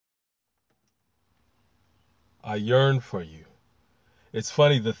I yearn for you. It's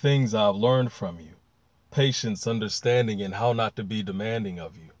funny the things I've learned from you. Patience, understanding, and how not to be demanding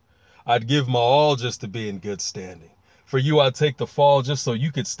of you. I'd give my all just to be in good standing. For you, I'd take the fall just so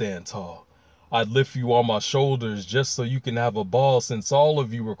you could stand tall. I'd lift you on my shoulders just so you can have a ball. Since all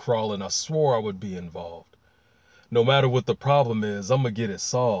of you were crawling, I swore I would be involved. No matter what the problem is, I'ma get it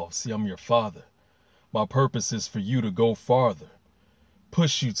solved. See, I'm your father. My purpose is for you to go farther.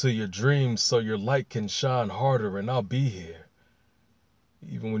 Push you to your dreams so your light can shine harder, and I'll be here.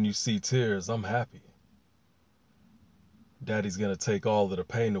 Even when you see tears, I'm happy. Daddy's gonna take all of the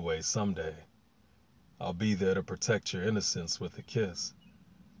pain away someday. I'll be there to protect your innocence with a kiss.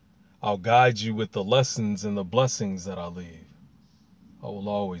 I'll guide you with the lessons and the blessings that I leave. I will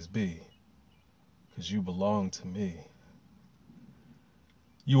always be, 'cause you belong to me.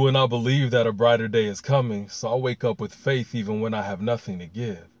 You will not believe that a brighter day is coming, so I'll wake up with faith even when I have nothing to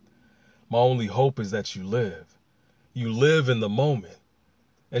give. My only hope is that you live. You live in the moment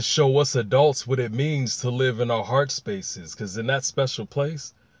and show us adults what it means to live in our heart spaces, 'cause in that special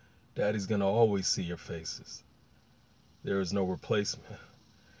place, Daddy's gonna always see your faces. There is no replacement.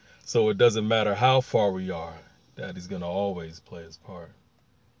 So it doesn't matter how far we are, Daddy's gonna always play his part.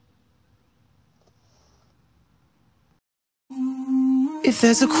 If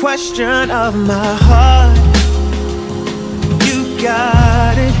there's a question of my heart, you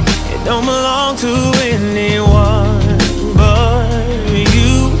got it. It don't belong to anyone but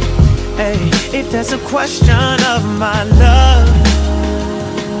you. Hey, if there's a question of my love,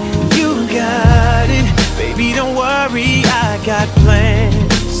 you got it. Baby, don't worry, I got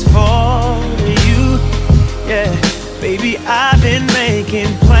plans for you. Yeah, baby, I've been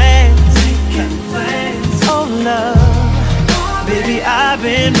making plans. Oh, love. Baby, I've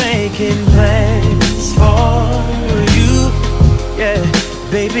been making plans for you. Yeah,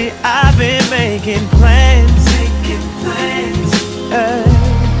 baby, I've been making plans.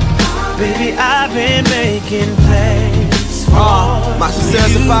 Baby, I've been making plans for my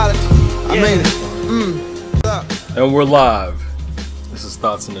sincerest you. apology. I mean it. And we're live. This is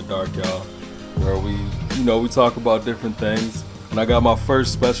Thoughts in the Dark, y'all, where we talk about different things. And I got my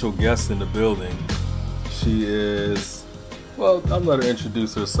first special guest in the building. She is, well, I'll let her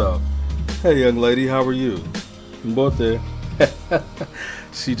introduce herself. Hey, young lady, how are you? Both there.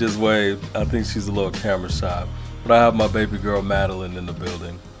 She just waved. I think she's a little camera shy. But I have my baby girl Madeline in the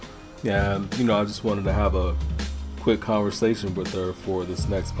building. And, I just wanted to have a quick conversation with her for this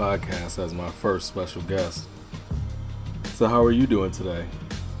next podcast as my first special guest. So how are you doing today?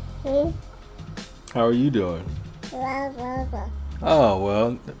 How are you doing? Oh,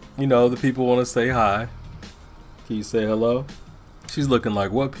 well, the people want to say hi. Can you say hello? She's looking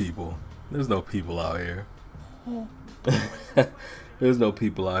like what people? There's no people out here. There's no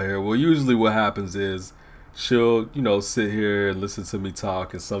people out here. Well, usually what happens is she'll, sit here and listen to me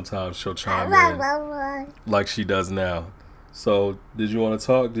talk, and sometimes she'll chime in like she does now. So, did you want to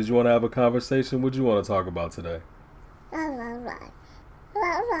talk? Did you want to have a conversation? What do you want to talk about today?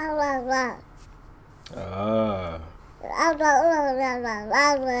 Ah.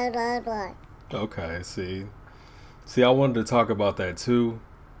 Okay, see, I wanted to talk about that too,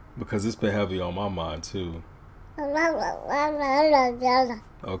 because it's been heavy on my mind too.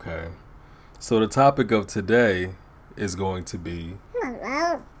 Okay. So the topic of today is going to be...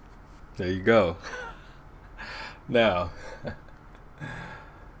 There you go. Now,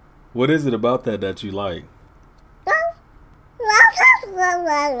 what is it about that you like?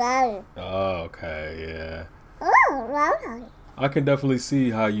 Oh, okay, yeah. I can definitely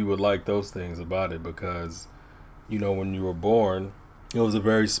see how you would like those things about it because, when you were born, it was a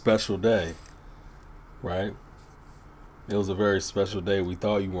very special day, right? It was a very special day. We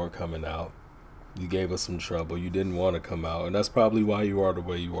thought you weren't coming out. You gave us some trouble. You didn't want to come out. And that's probably why you are the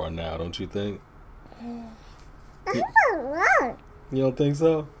way you are now, don't you think? You don't think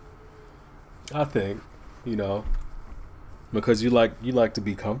so? I think, because you like to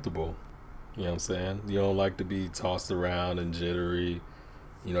be comfortable. You know what I'm saying? You don't like to be tossed around and jittery.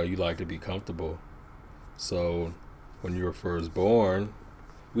 You like to be comfortable. So when you were first born,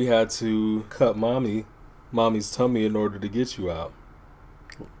 we had to cut mommy's tummy in order to get you out.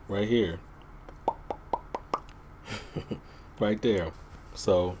 Right here. Right there.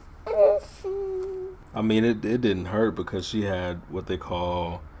 So, it didn't hurt because she had what they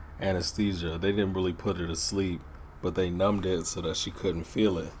call anesthesia. They didn't really put her to sleep, but they numbed it so that she couldn't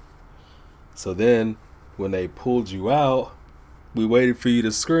feel it. So then, when they pulled you out, we waited for you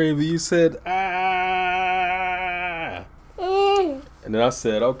to scream, and you said, ah! And then I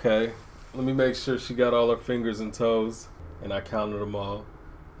said, okay, let me make sure she got all her fingers and toes. And I counted them all,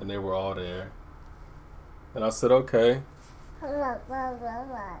 and they were all there. And I said, okay.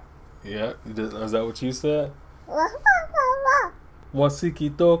 Yeah, is that what you said?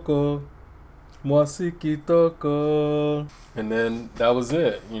 Mwasiki toko. Mwasiki toko. And then that was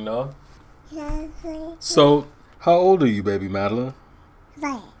it, you know? So, how old are you, baby Madeline?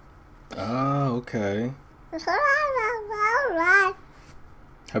 Ah, okay.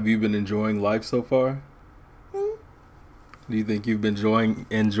 Have you been enjoying life so far? Do you think you've been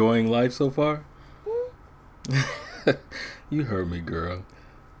enjoying life so far? You heard me, girl.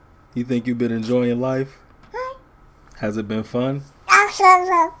 You think you've been enjoying life? Has it been fun?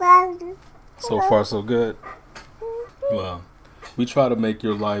 So far, so good. Well, we try to make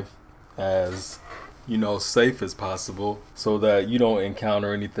your life as, safe as possible so that you don't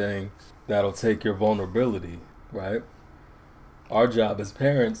encounter anything that'll take your vulnerability, right? Our job as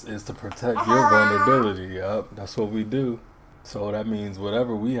parents is to protect your vulnerability. Yep, that's what we do. So that means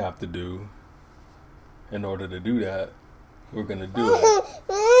whatever we have to do in order to do that, we're gonna do it.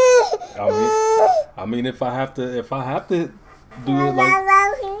 I mean, if I have to do it,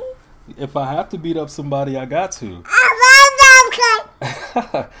 if I have to beat up somebody, I got to.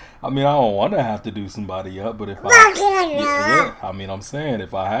 I mean, I don't want to have to do somebody up, but if I'm saying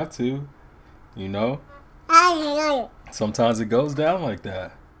if I have to, sometimes it goes down like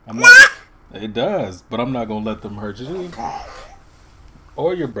that. It does, but I'm not gonna let them hurt you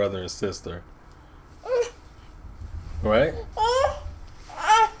or your brother and sister, right?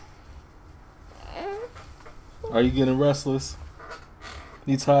 Are you getting restless?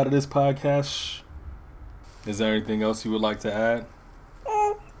 You tired of this podcast? Shh. Is there anything else you would like to add?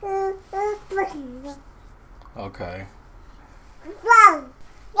 Okay.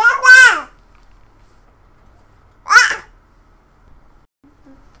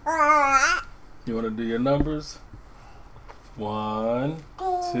 You want to do your numbers? 1,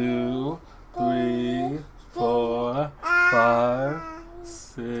 2, 3, 4, 5,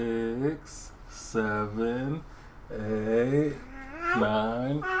 6, 7, 8,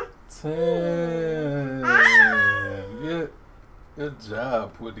 9, 10. Yeah. Good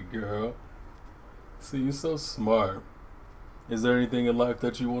job, pretty girl. See, you're so smart. Is there anything in life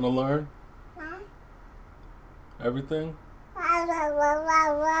that you want to learn? Everything?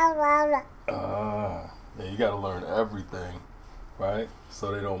 Yeah, you gotta learn everything, right?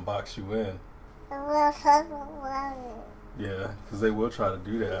 So they don't box you in. Yeah, because they will try to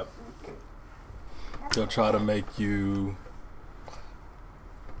do that. They'll try to make you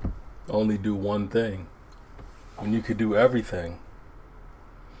only do one thing when you could do everything.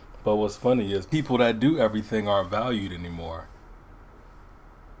 But what's funny is people that do everything aren't valued anymore.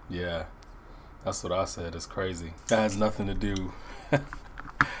 Yeah, that's what I said. It's crazy. That has nothing to do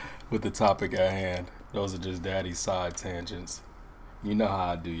with the topic at hand. Those are just daddy's side tangents. You know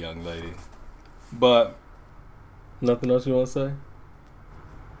how I do, young lady. But nothing else you want to say?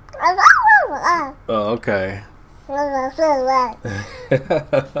 Oh, okay. I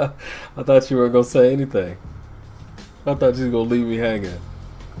thought you weren't going to say anything. I thought you were going to leave me hanging.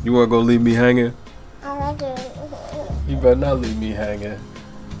 You weren't going to leave me hanging? You better not leave me hanging.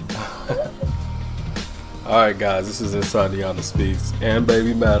 Alright guys, this is Inside Deanna Speaks and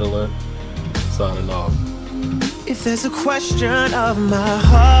baby Madeline signing off. If there's a question of my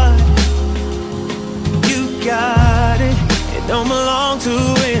heart, you got it. It don't belong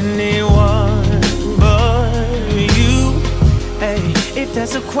to anyone but you. Hey, if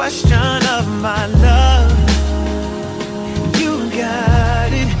there's a question of my love, you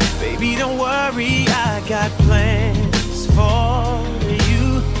got it. Baby, don't worry, I got plans for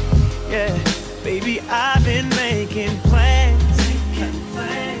you. Yeah, baby, I've been making plans.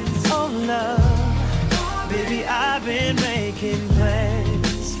 Oh love, baby, I've been making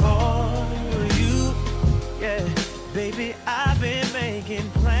plans for you. Yeah, baby, I've been making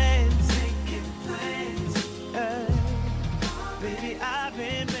plans. Baby, I've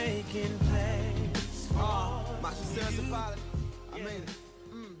been making plans for you. My sincerest apology. I mean it.